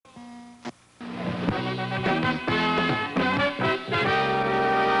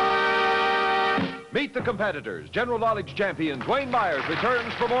Meet the competitors. General knowledge champion Dwayne Myers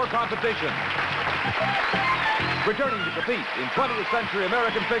returns for more competition. Returning to compete in 20th century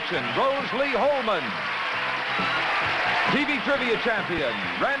American fiction, Rose Lee Holman. TV trivia champion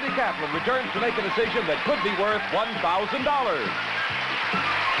Randy Kaplan returns to make a decision that could be worth $1,000.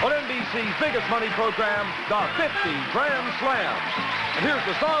 On NBC's biggest money program, the 50 Grand Slam. And here's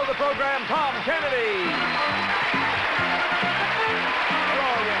the star of the program, Tom Kennedy.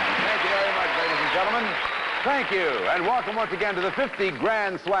 Hello again. Thank you very much, ladies and gentlemen. Thank you, and welcome once again to the 50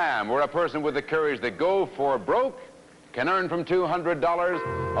 Grand Slam, where a person with the courage to go for broke can earn from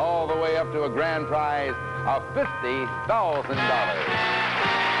 $200 all the way up to a grand prize of $50,000.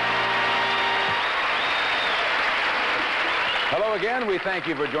 Hello again. We thank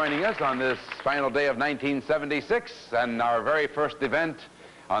you for joining us on this final day of 1976, and our very first event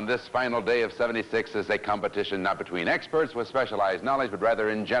on this final day of 76 is a competition not between experts with specialized knowledge, but rather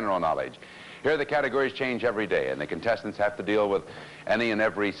in general knowledge. Here the categories change every day, and the contestants have to deal with any and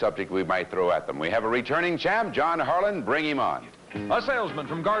every subject we might throw at them. We have a returning champ, John Harlan. Bring him on. A salesman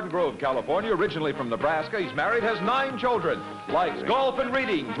from Garden Grove, California, originally from Nebraska. He's married, has 9 children. Likes golf and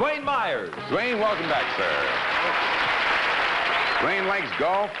reading. Dwayne Myers. Dwayne, welcome back, sir. Dwayne likes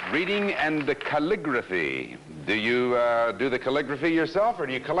golf, reading, and the calligraphy. Do you do the calligraphy yourself, or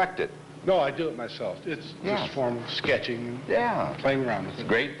do you collect it? No, I do it myself. It's just a form of sketching and playing around with it.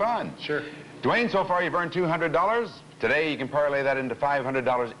 Great fun. Sure. Dwayne, so far you've earned $200. Today you can parlay that into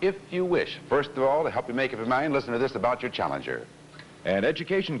 $500 if you wish. First of all, to help you make up your mind, listen to this about your challenger. An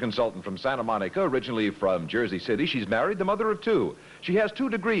education consultant from Santa Monica, originally from Jersey City. She's married, the mother of 2. She has 2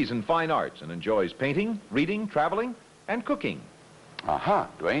 degrees in fine arts and enjoys painting, reading, traveling, and cooking. Uh-huh.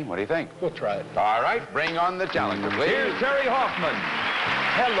 Dwayne, what do you think? We'll try it. All right, bring on the challenger, please. Here's Terry Hoffman.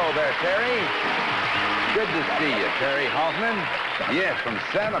 Hello there, Terry. Good to see you, Terry Hoffman. Yes, from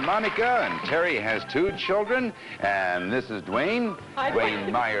Santa Monica, and Terry has 2 children, and this is Dwayne. Hi,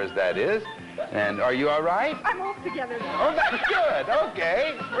 Dwayne Myers, that is. And are you all right? I'm all together now. Oh, that's good.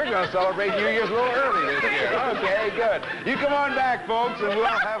 Okay. We're going to celebrate New Year's a little early this year. Okay, good. You come on back, folks, and we'll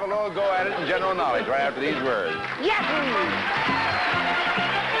have a little go at it in general knowledge right after these words. Yes!